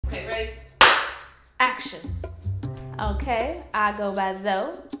Okay, ready? Action. Okay, I go by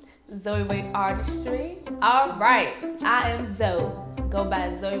Zoe. Zoe Luv Artistry. Alright, I am Zoe. Go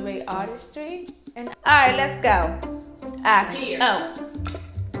by Zoe Luv Artistry. And alright, let's go. Action. Here. Oh.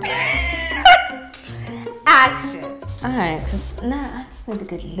 Action. Alright, cause now I just need to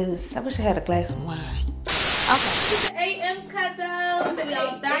get loose. I wish I had a glass of wine. Okay. It's the AM CUZO. We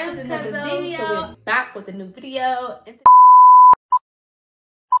are back with another video. So we're back with a new video.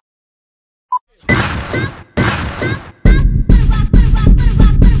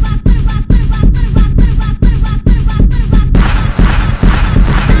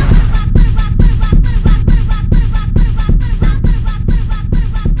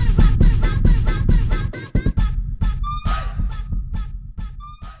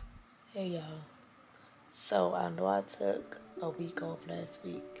 Hey y'all, so I know I took a week off last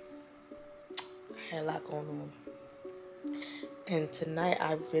week. I had a lot going on, and tonight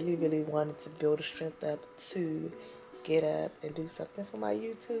I really wanted to build the strength up to get up and do something for my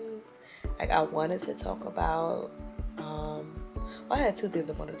YouTube. Like I wanted to talk about well, I had two things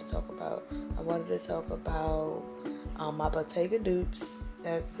I wanted to talk about. I wanted to talk about my Bottega dupes.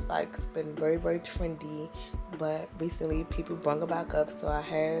 That's like it's been very trendy, but recently people brought it back up, so I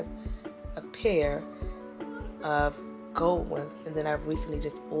have a pair of gold ones, and then I recently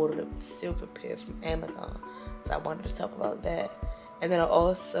just ordered a silver pair from Amazon, so I wanted to talk about that. And then I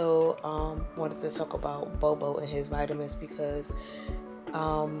also wanted to talk about Bobo and his vitamins, because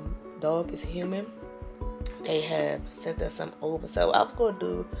Dog is Human, they have sent us some over, so I was going to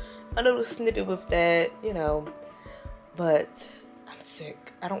do a little snippet with that, you know, but I'm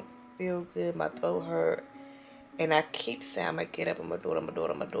sick. I don't feel good. My throat hurt. And I keep saying I'm going to get up, I'm going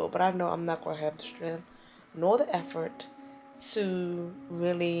to do it. But I know I'm not going to have the strength nor the effort to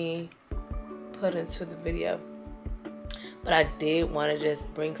really put into the video. But I did want to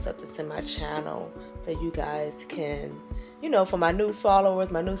just bring something to my channel so you guys can, you know, for my new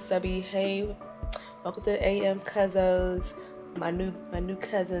followers, my new subby, hey, welcome to the AM CUZOs, my new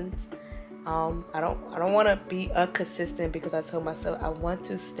cousins. I don't want to be inconsistent, because I told myself I want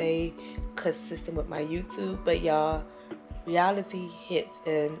to stay consistent with my YouTube, but y'all, reality hits,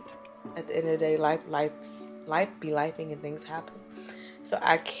 and at the end of the day, life be lifing and things happen. So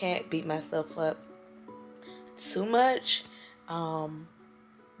I can't beat myself up too much,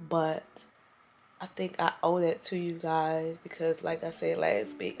 but I think I owe that to you guys, because like I said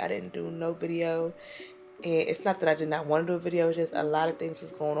last week, I didn't do no video. And it's not that I did not want to do a video, it's just a lot of things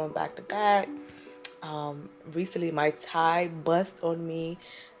was going on back to back. Recently my tie bust on me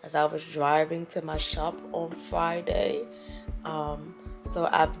as I was driving to my shop on Friday. So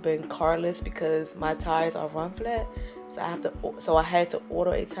I've been carless because my tires are run flat. So I had to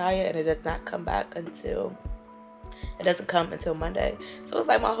order a tire, and it does not come back until Monday. So it's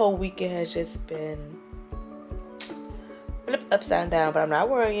like my whole weekend has just been flipped upside down, but I'm not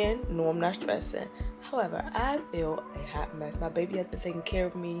worrying. No, I'm not stressing. However, I feel a hot mess. My baby has been taking care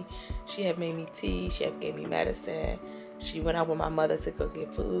of me. She had made me tea. She had gave me medicine. She went out with my mother to go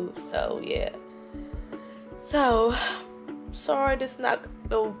get food. So, yeah. So, sorry, this is not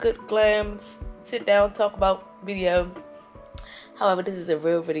no good glam sit down talk about video. However, this is a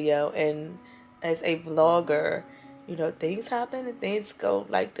real video. And as a vlogger, you know, things happen and things go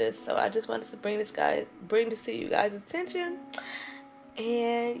like this. So, I just wanted to bring this to you guys' attention.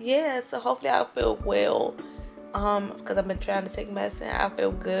 And yeah, so hopefully I'll feel well, because I've been trying to take medicine. I'll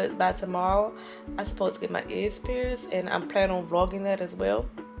feel good by tomorrow. I'm supposed to get my ears pierced, and I'm planning on vlogging that as well.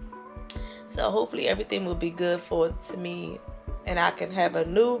 So hopefully everything will be good to me, and I can have a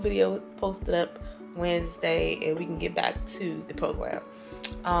new video posted up Wednesday, and we can get back to the program.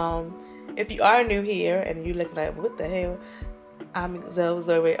 If you are new here and you're looking like, what the hell, I'm Zoe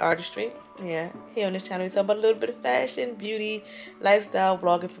Luv Artistry. Yeah, here on this channel we talk about a little bit of fashion, beauty, lifestyle,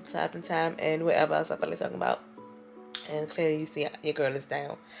 vlogging from time to time, and whatever else I feel like talking about. And clearly you see your girl is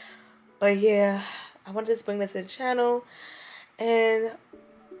down. But yeah, I wanted to just bring this to the channel, and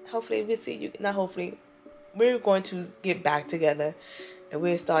hopefully we'll see you. Not hopefully, we're going to get back together, and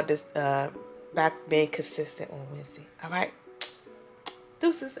we'll start this back being consistent on Wednesday. All right,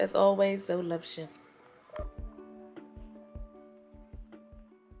 deuces as always. Zoe loves you.